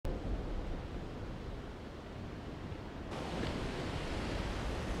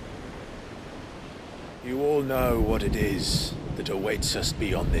You all know what it is that awaits us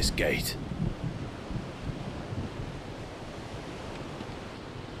beyond this gate.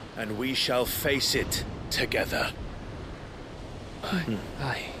 And we shall face it together.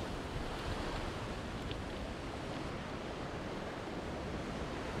 Aye.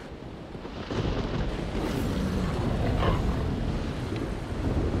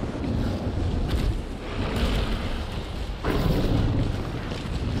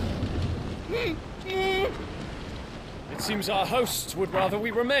 It seems our hosts would rather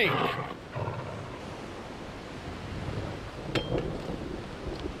we remain.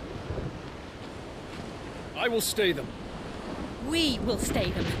 I will stay them. We will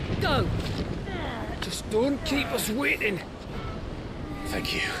stay them. Go! Just don't keep us waiting.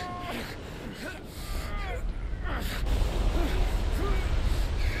 Thank you.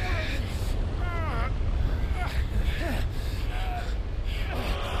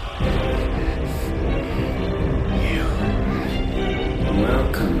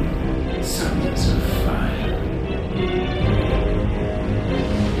 Welcome, sons of fire.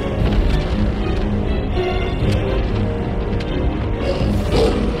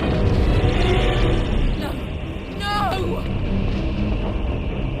 No!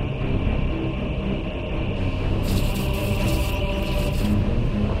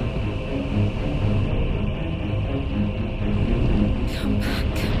 Come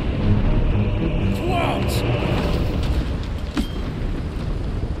back. What?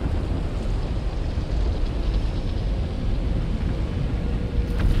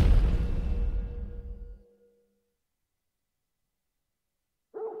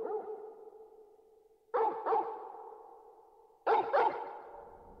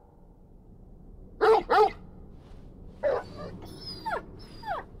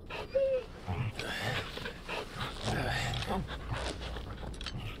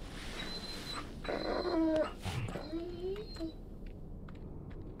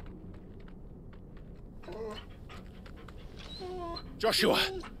 Joshua!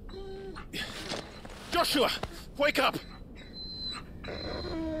 Joshua! Wake up!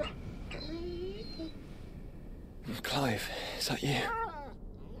 Clive, is that you?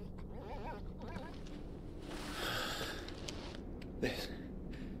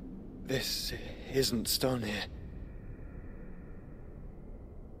 This isn't stone here.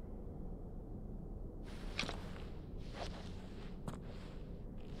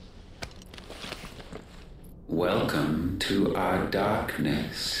 Welcome to our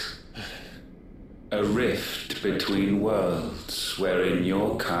darkness. A rift between worlds wherein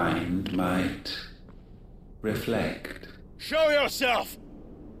your kind might reflect. Show yourself!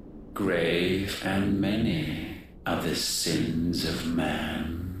 Grave and many are the sins of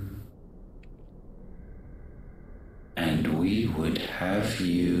man. And we would have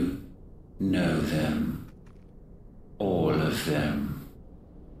you know them, all of them.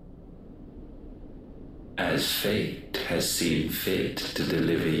 As fate has seen fit to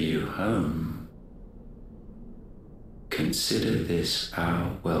deliver you home, consider this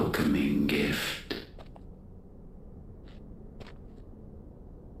our welcoming gift.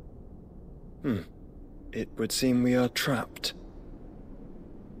 It would seem we are trapped.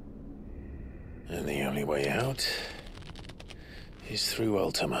 And the only way out is through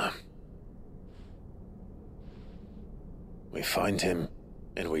Ultima. We find him,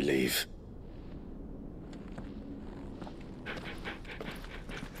 and we leave.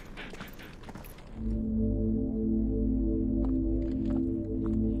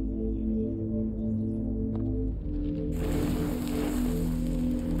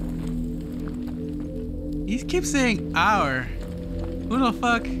 He keeps saying our. Who the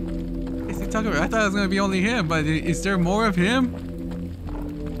fuck is he talking about? I thought it was gonna be only him, but is there more of him?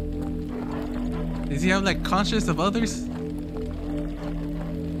 Does he have like conscience of others?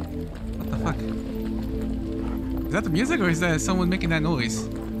 What the fuck? Is that the music or is that someone making that noise?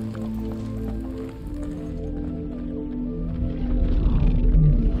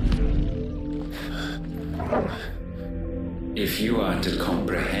 If you are to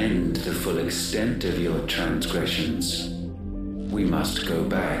comprehend the full extent of your transgressions, we must go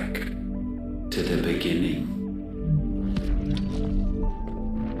back to the beginning.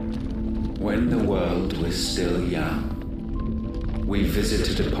 When the world was still young, we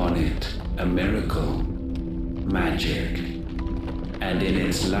visited upon it a miracle, magic, and in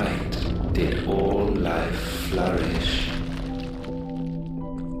its light did all life flourish.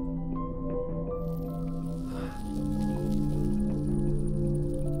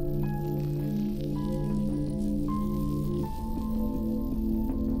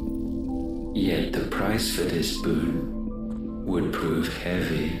 Yet the price for this boon would prove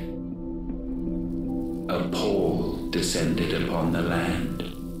heavy. pall descended upon the land,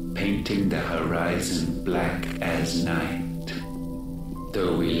 painting the horizon black as night.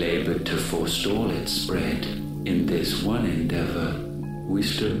 Though we labored to forestall its spread, in this one endeavor, we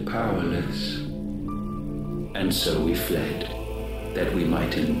stood powerless. And so we fled, that we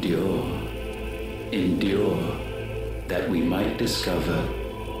might endure, that we might discover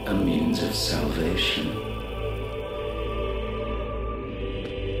a means of salvation.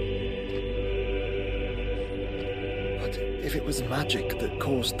 But if it was magic that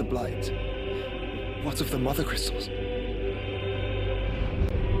caused the blight, what of the mother crystals?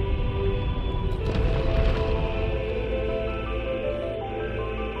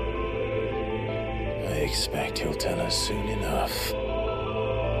 I expect he'll tell us soon enough.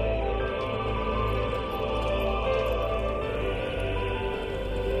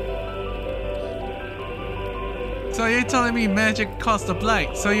 So you're telling me magic caused the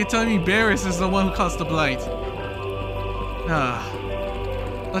blight? So you're telling me Barris is the one who caused the blight?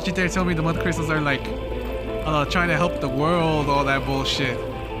 Don't you dare tell me the mother crystals are like, trying to help the world, all that bullshit.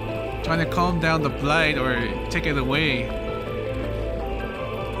 Trying to calm down the blight or take it away.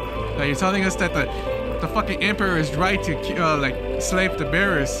 Like, you're telling us that the fucking emperor is right to like slave the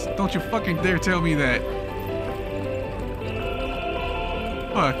Barris. Don't you fucking dare tell me that.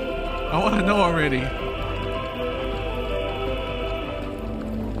 Fuck. I wanna know already.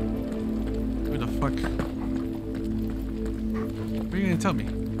 Where the fuck? What are you gonna tell me?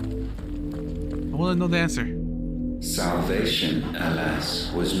 I wanna know the answer. Salvation,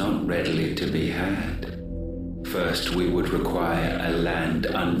 alas, was not readily to be had. First, we would require a land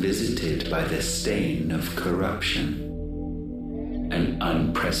unvisited by the stain of corruption. An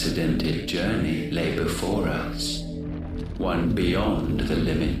unprecedented journey lay before us, one beyond the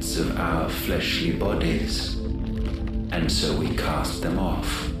limits of our fleshly bodies, and so we cast them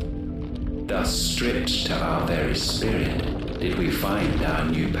off. Thus, stripped to our very spirit, did we find our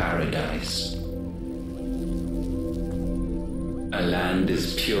new paradise. A land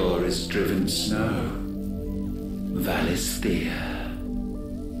as pure as driven snow, Valisthea.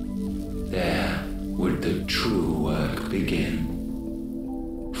 There would the true work begin,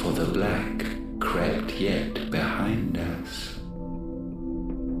 for the black crept yet behind us.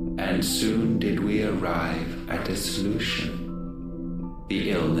 And soon did we arrive at a solution.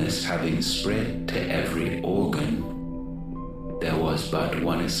 The illness having spread to every organ, there was but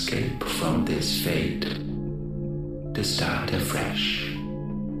one escape from this fate, to start afresh.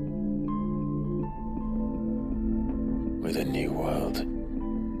 With a new world.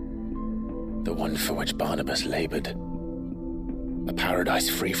 The one for which Barnabas labored. A paradise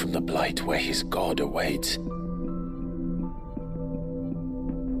free from the blight where his God awaits.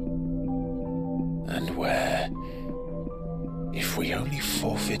 And where, if we only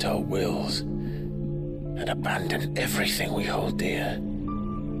forfeit our wills and abandon everything we hold dear,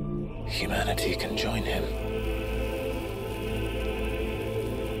 humanity can join him.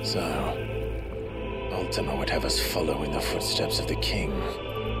 So, Ultima would have us follow in the footsteps of the king.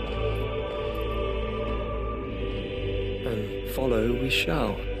 And follow we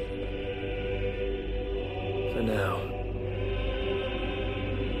shall. For now.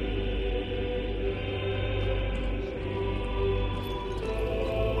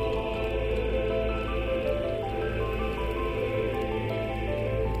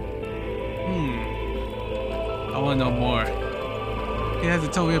 I want to know more. He has to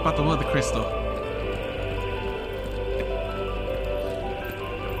tell me about the mother crystal.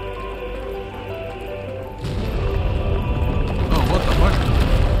 Oh, what the fuck?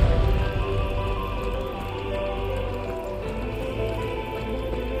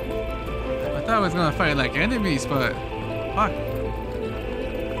 I thought I was gonna fight like enemies, but fuck.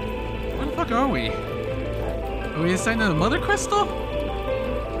 Where the fuck are we? Are we assigned to the mother crystal?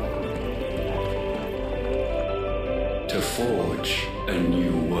 To forge a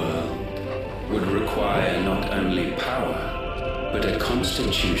new world would require not only power, but a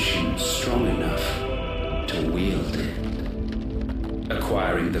constitution strong enough to wield it.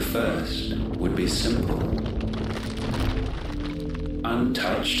 Acquiring the first would be simple.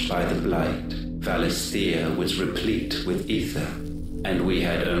 Untouched by the blight, Valisthea was replete with ether, and we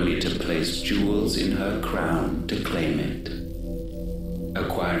had only to place jewels in her crown to claim it.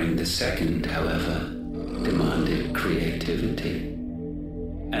 Acquiring the second, however, demanded creativity.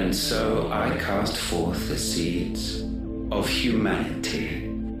 And so I cast forth the seeds of humanity.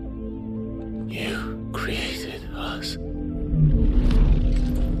 You created us.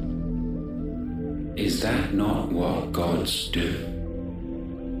 Is that not what gods do?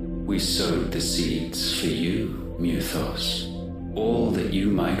 We sowed the seeds for you, Muthos, all that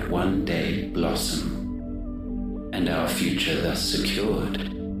you might one day blossom. and our future thus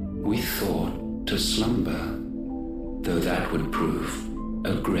secured, we thought to slumber, though that would prove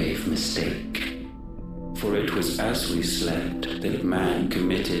a grave mistake. For it was as we slept that man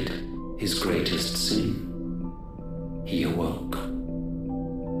committed his greatest sin. He awoke.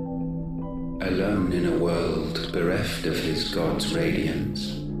 Alone in a world bereft of his God's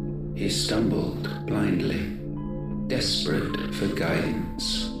radiance, he stumbled blindly, desperate for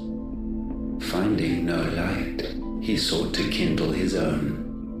guidance. Finding no light, he sought to kindle his own.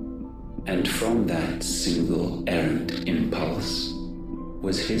 And from that single errant impulse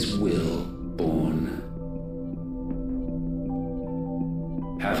was his will born.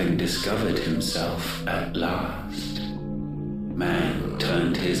 Having discovered himself at last, man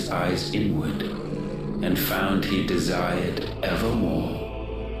turned his eyes inward and found he desired evermore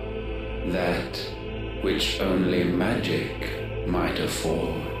that which only magic might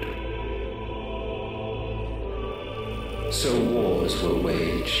afford. So wars were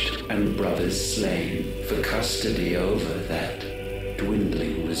waged and brothers slain for custody over that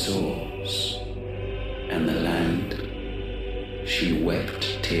dwindling resource, and the land, she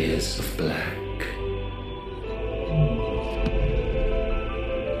wept tears of black.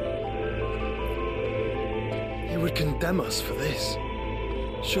 He would condemn us for this.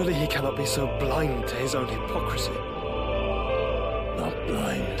 Surely he cannot be so blind to his own hypocrisy. Not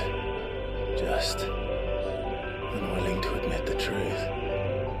blind, just unwilling to admit the truth.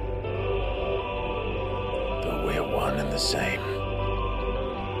 But we're one and the same.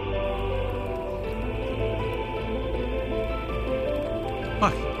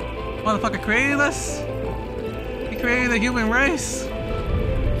 Fuck. Motherfucker created us? He created the human race?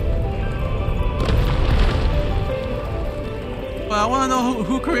 Well, I wanna know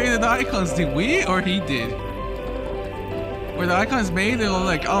who created the icons. Did we or he did? Were the icons made in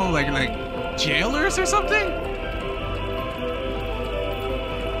like jailers or something?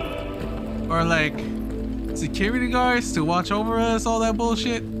 Or like security guards to watch over us, all that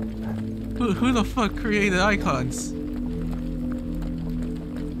bullshit? Who the fuck created icons?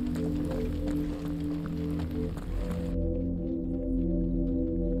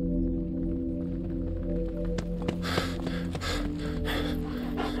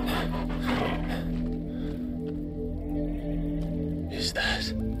 Is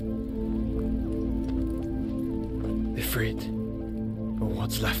that Ifrit, or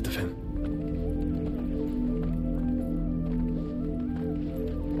what's left of him?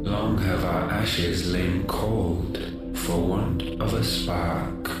 Long have our ashes lain cold for want of a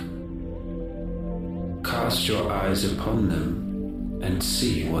spark. Cast your eyes upon them and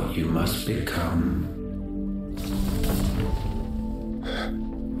see what you must become.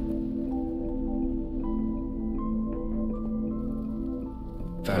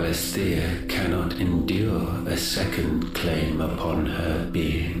 Valisthea cannot endure a second claim upon her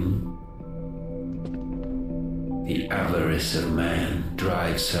being. The avarice of man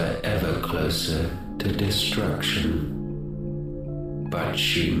drives her ever closer to destruction, but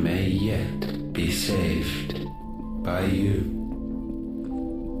she may yet be saved by you.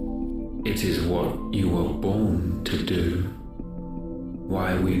 It is what you were born to do,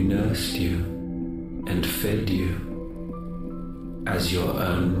 why we nursed you and fed you, as your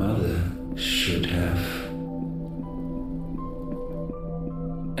own mother should have.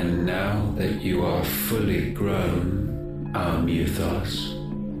 And now that you are fully grown, our Muthos,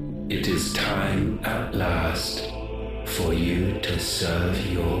 it is time at last for you to serve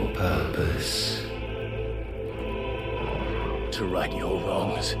your purpose. to right your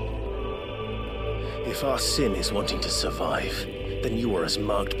wrongs? If our sin is wanting to survive, then you are as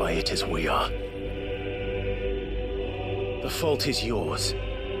marked by it as we are. The fault is yours.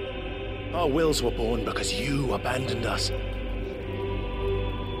 Our wills were born because you abandoned us.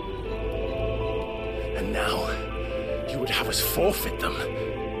 And now, you would have us forfeit them.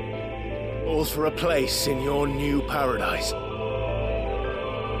 All for a place in your new paradise.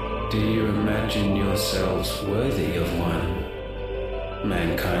 Do you imagine yourselves worthy of one?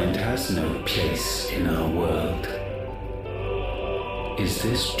 Mankind has no place in our world. Is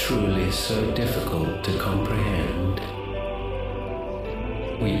this truly so difficult to comprehend?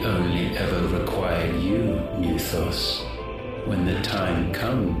 We only ever require you, Muthos, when the time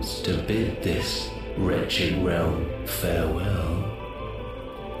comes to bid this wretched realm farewell.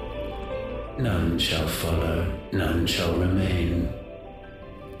 None shall follow, none shall remain.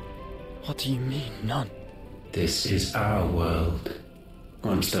 What do you mean, none? This is our world.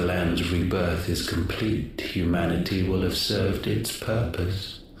 Once the land's rebirth is complete, humanity will have served its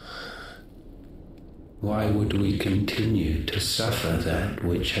purpose. Why would we continue to suffer that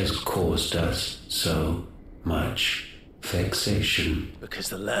which has caused us so much vexation. Because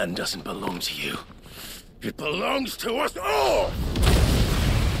the land doesn't belong to you. It belongs to us all!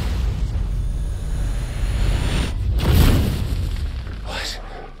 What?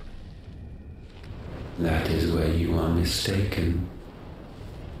 That is where you are mistaken.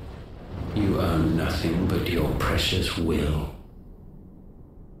 You own nothing but your precious will.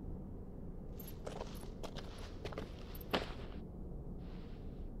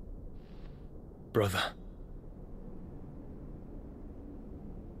 Brother.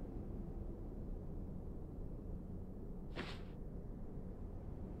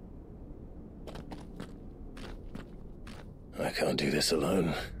 I can't do this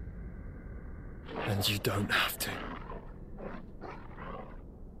alone. And you don't have to.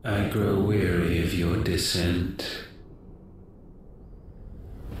 I grow weary of your dissent.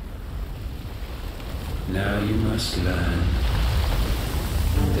 Now you must learn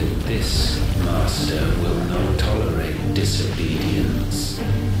that this master will not tolerate disobedience.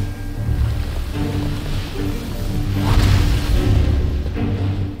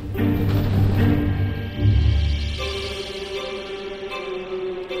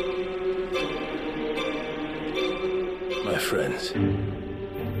 My friends,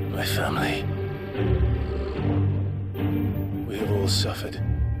 my family. We have all suffered,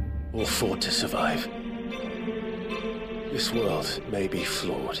 all fought to survive. This world may be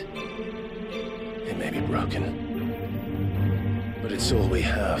flawed. It may be broken. But it's all we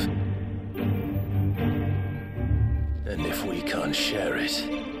have. And if we can't share it,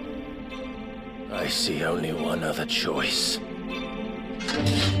 I see only one other choice.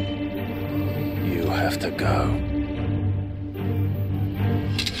 You have to go.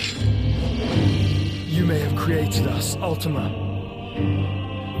 You may have created us, Ultima.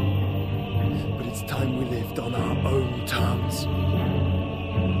 But it's time we lived on our own terms.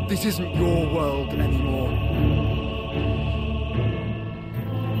 This isn't your world anymore.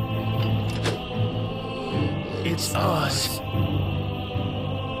 It's ours.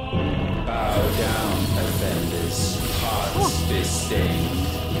 Bow down, offenders, hearts disdained.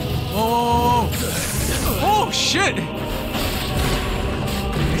 Oh! Oh shit!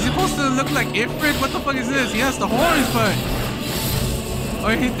 He's supposed to look like Ifrit? What the fuck is this? He has the horns, but...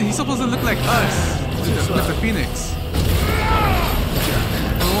 Or he's supposed to look like us with the phoenix.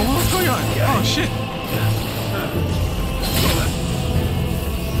 Oh, what's going on? Oh shit!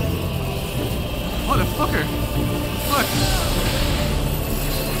 Motherfucker! Fuck!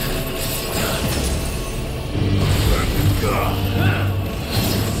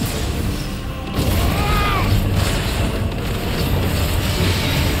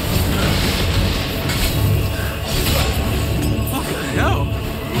 No!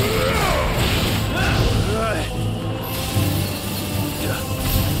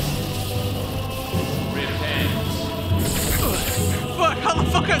 Fuck! How the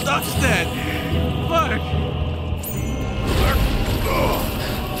fuck I dodged that? Fuck!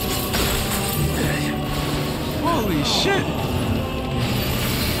 Holy shit!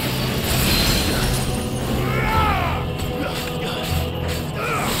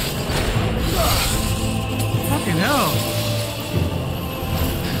 Fucking hell!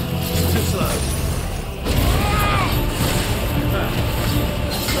 Too slow.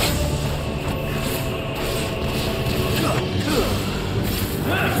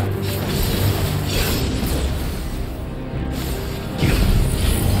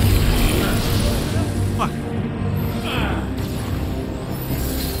 Fuck!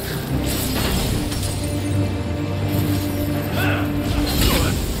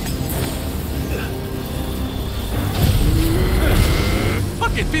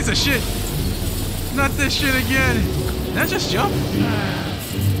 Fucking piece of shit! Not this shit again! Did I just jump?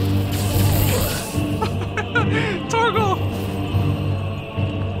 Torgal!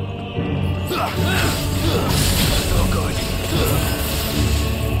 Oh god.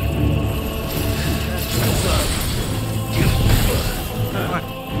 Fuck.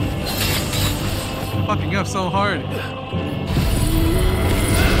 Fucking up so hard.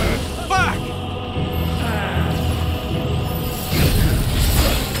 Fuck!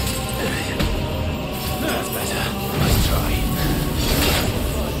 That's better. Nice try.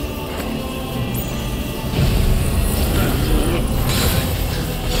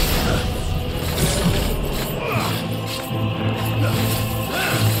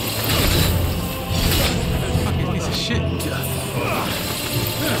 Fucking piece of shit.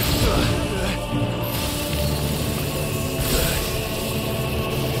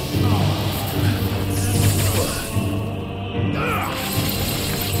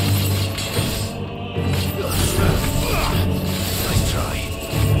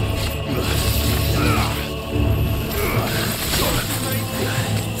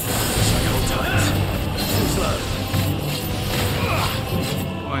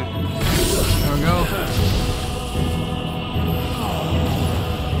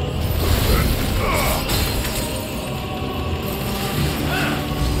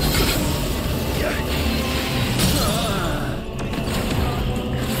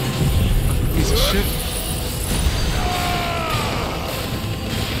 piece of shit.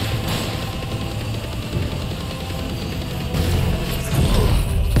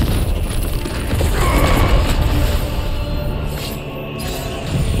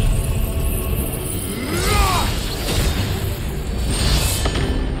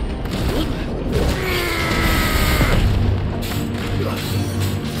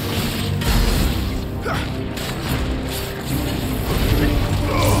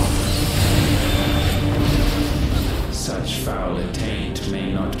 Such foul attaint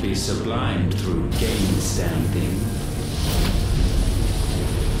may not be sublimed through gain-standing.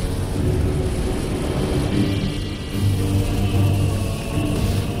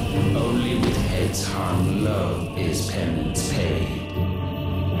 Only with heads hung low is penance paid.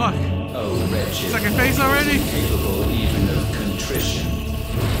 Fuck. Oh, wretched, Second phase already? capable even of contrition.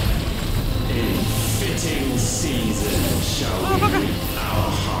 In fitting season shall we reap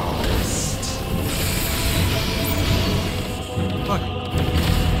our harvest. Fuck.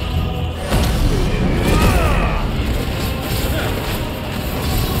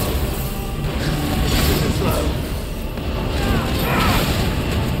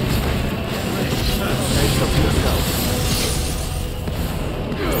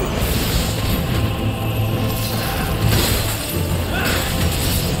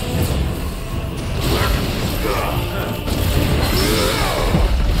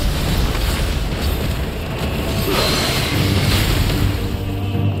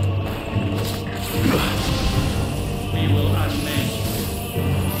 We will unmake.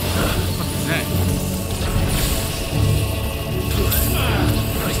 What is that?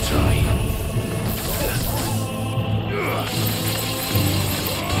 Nice try.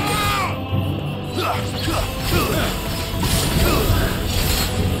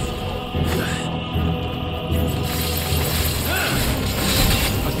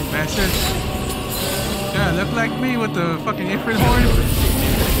 Fucking bastard. Yeah, look like me with the fucking Ifrit horn.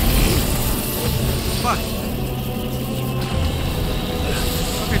 Fuck.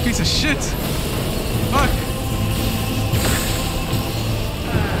 Fucking piece of shit. Fuck.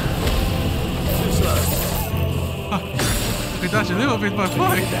 Too slow. Fuck. I could dodge a little bit, but fuck.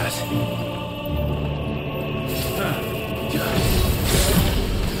 Like that.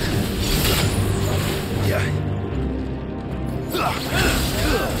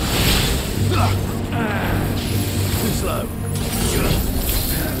 Too slow.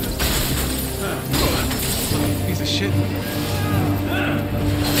 Piece of shit.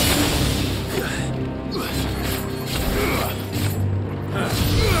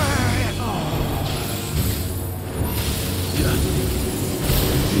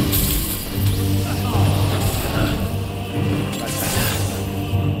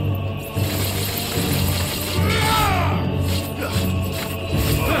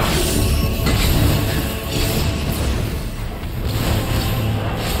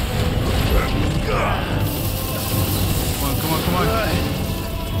 Come on, come on.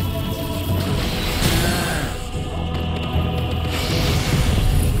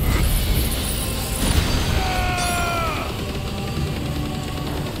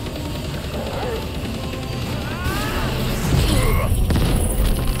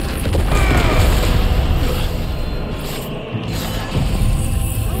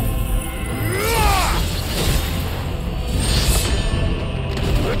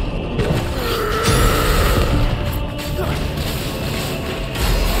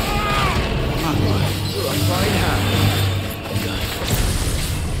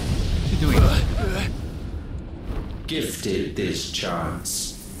 What's he doing? Gifted this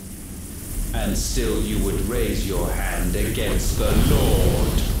chance. And still you would raise your hand against the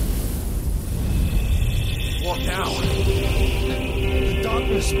Lord. What now? The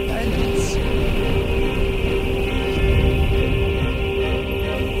darkness bends.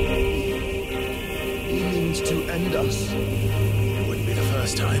 He means to end us. It wouldn't be the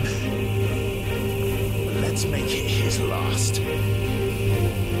first time. But let's make it his last.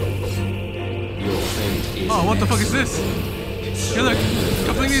 Your fate is Oh, what the fuck is this? You look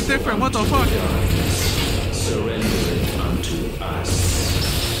completely different. What the fuck? Surrender it unto us.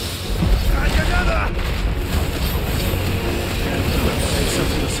 And another! Say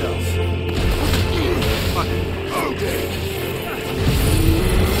something yourself. Fuck. Fuck.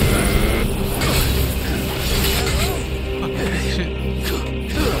 Shit.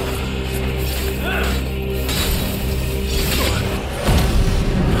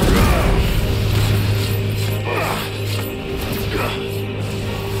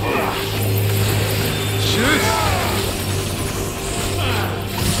 Shit.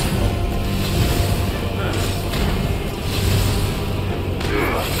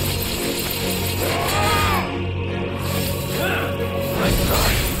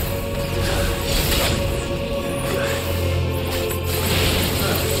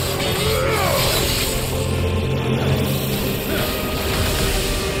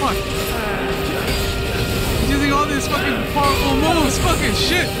 Fuck. He's using all these fucking powerful moves. Fucking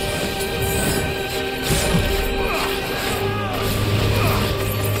shit.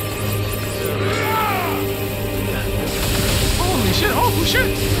 Holy shit. Oh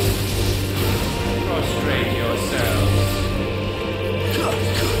shit. Prostrate yourselves.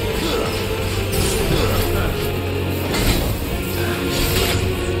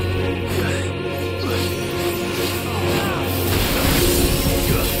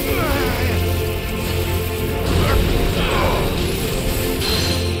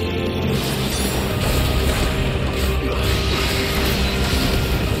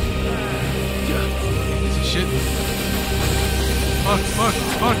 Shit.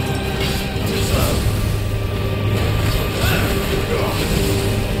 Fuck.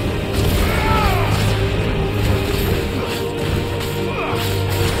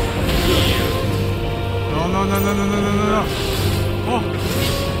 No. Oh.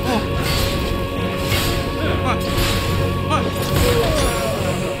 What?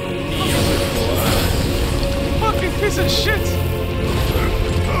 Fucking piece of shit.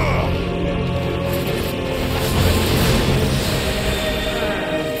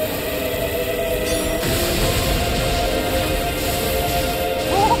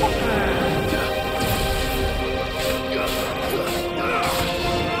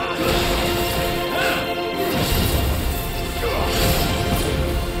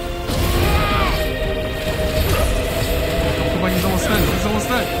 He's almost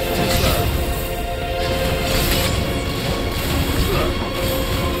dead.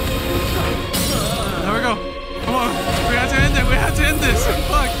 There we go. Come on. We have to end it. We have to end this.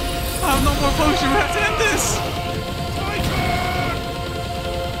 Fuck. I have no more potion. We have to end this.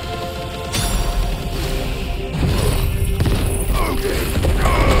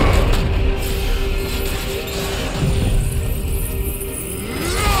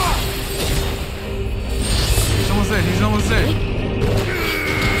 He's almost there.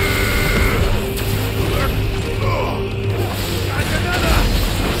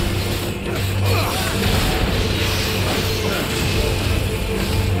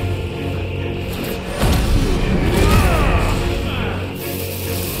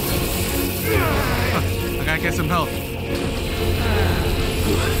 I gotta get some help.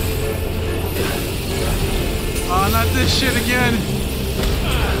 Oh, not this shit again.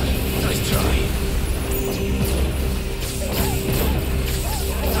 Nice try.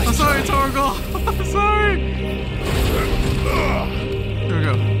 I'm sorry, Torgal. I'm sorry. Here we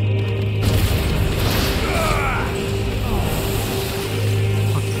go.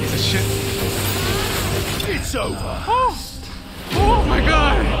 Fucking piece of shit. It's over. Oh my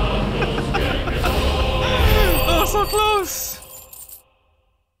god. Oh, so close.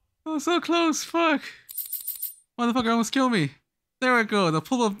 Oh, so close. Fuck. Motherfucker almost killed me. There we go. The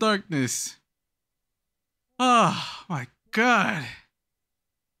pool of darkness. Oh my god.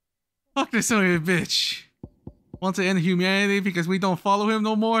 Fuck this son of a bitch. Want to end humanity because we don't follow him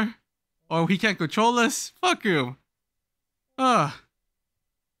no more? Or he can't control us? Fuck him. Ah.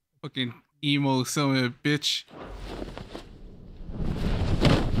 Fucking emo son of a bitch.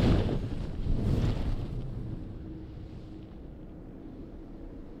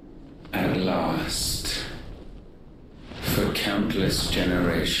 At last, for countless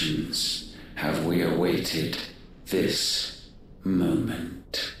generations, have we awaited this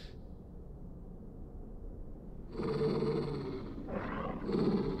moment.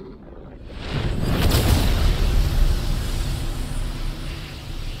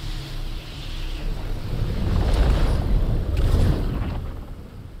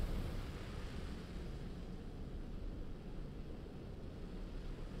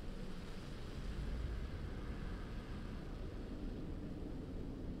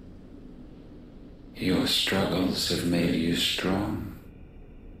 Your struggles have made you strong,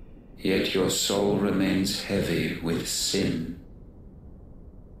 yet your soul remains heavy with sin.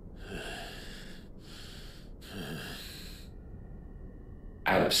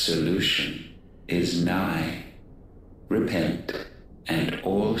 Absolution is nigh. Repent, and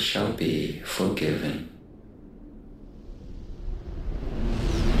all shall be forgiven.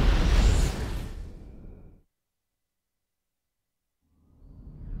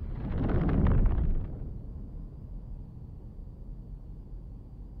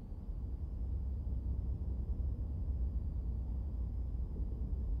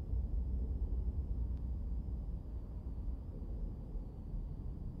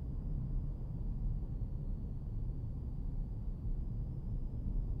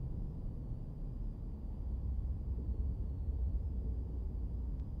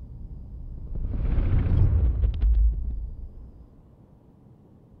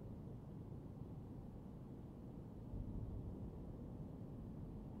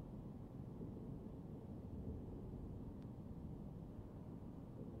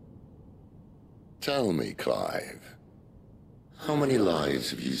 Tell me, Clive, how many lives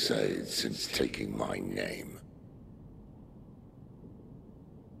have you saved since taking my name?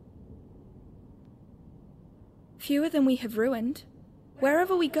 Fewer than we have ruined.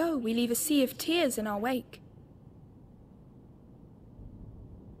 Wherever we go, we leave a sea of tears in our wake.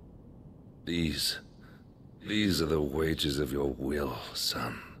 These are the wages of your will,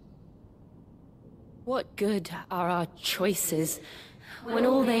 son. What good are our choices when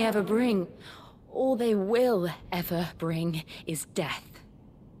all they ever bring, all they will ever bring, is death?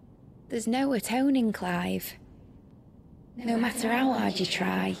 There's no atoning, Clive. No matter how hard you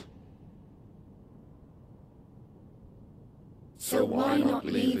try. So why not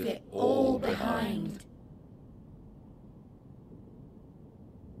leave it all behind?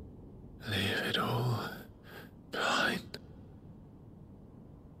 Leave it all behind.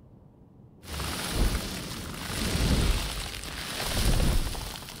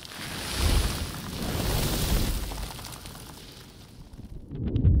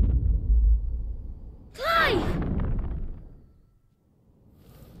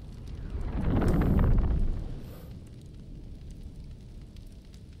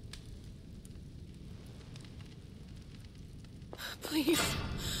 Please,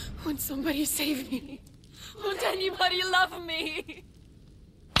 won't somebody save me? Won't anybody love me?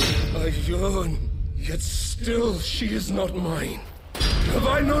 I yearn, yet still she is not mine. Have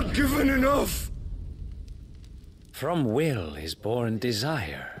I not given enough? From will is born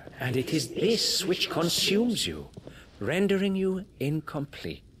desire, and it is this which consumes you, rendering you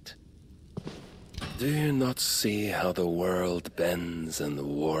incomplete. Do you not see how the world bends and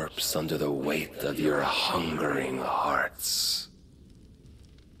warps under the weight of your hungering hearts?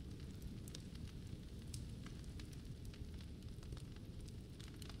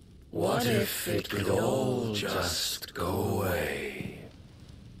 What if it could all just go away?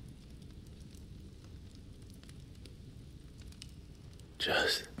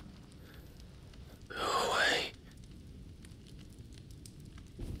 Just go away.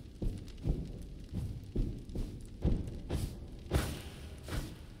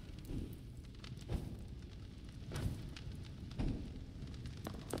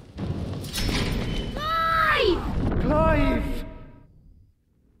 Clive!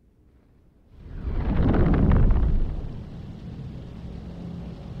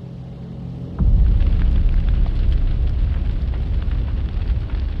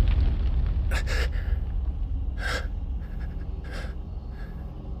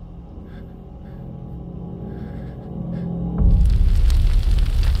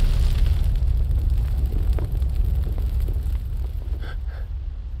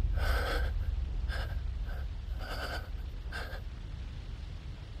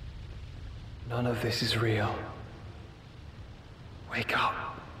 None of this is real. Wake up.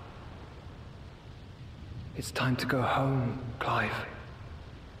 It's time to go home, Clive.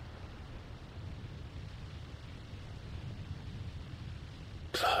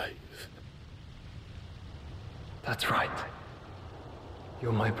 Clive. That's right.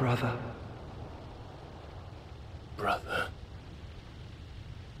 You're my brother. Brother.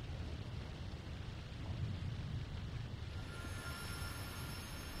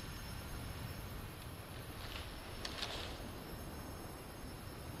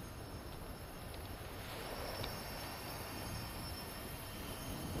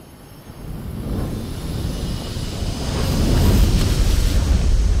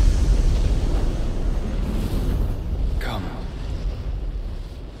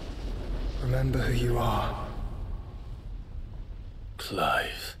 Remember who you are.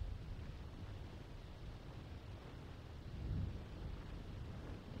 Clive.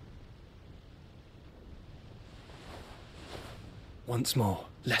 Once more,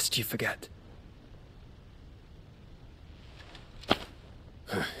 lest you forget.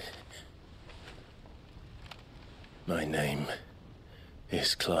 My name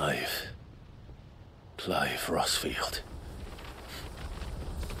is Clive. Clive Rossfield.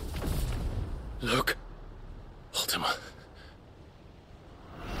 Look, Ultima.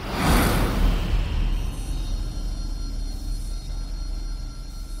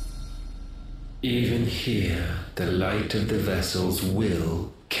 Even here, the light of the vessel's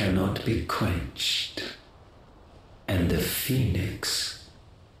will cannot be quenched. And the Phoenix,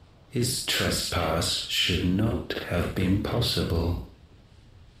 his trespass should not have been possible.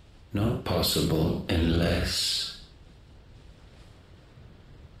 Not possible unless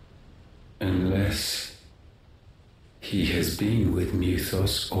he has been with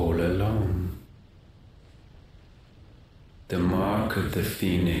Muthos all along. The mark of the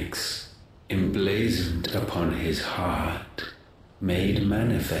Phoenix, emblazoned upon his heart, made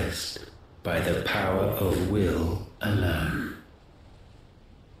manifest by the power of will alone.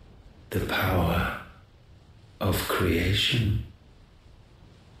 The power of creation.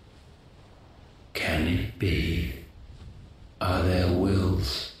 Can it be? Are their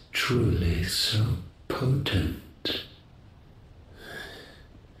wills truly so potent?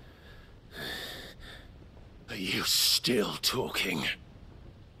 Are you still talking?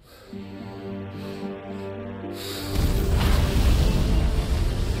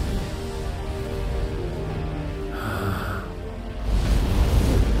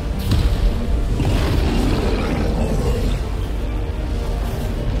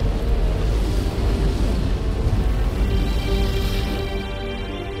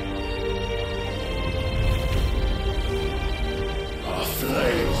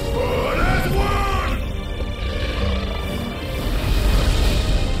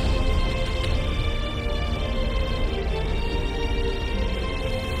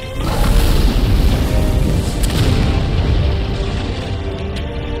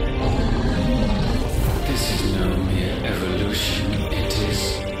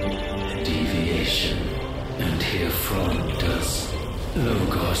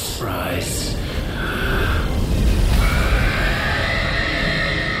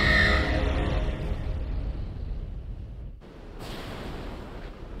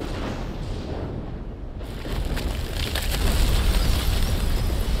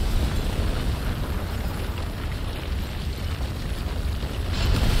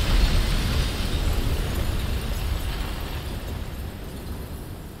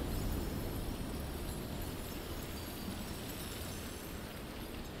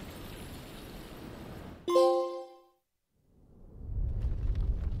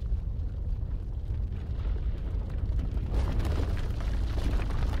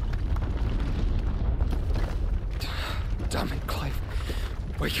 Damn it, Clive.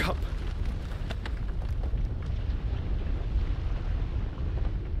 Wake up.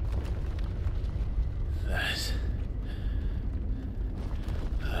 That.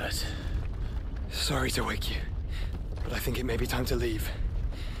 Sorry to wake you, but I think it may be time to leave.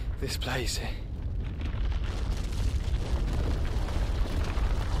 This place.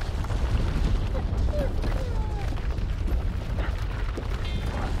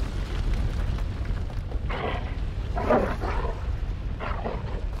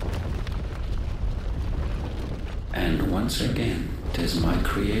 And once again does my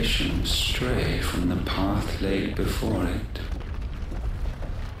creation stray from the path laid before it.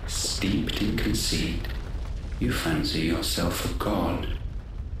 Steeped in conceit, you fancy yourself a god.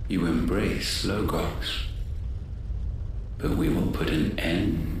 You embrace Logos. But we will put an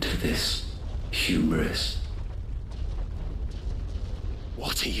end to this hubris.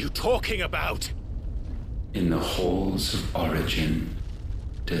 What are you talking about? In the halls of origin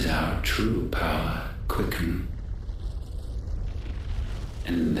does our true power quicken.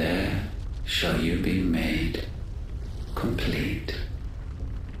 And there shall you be made complete.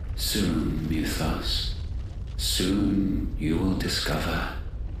 Soon, Mythos, soon you will discover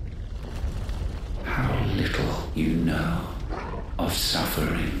how little you know of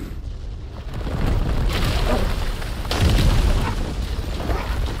suffering.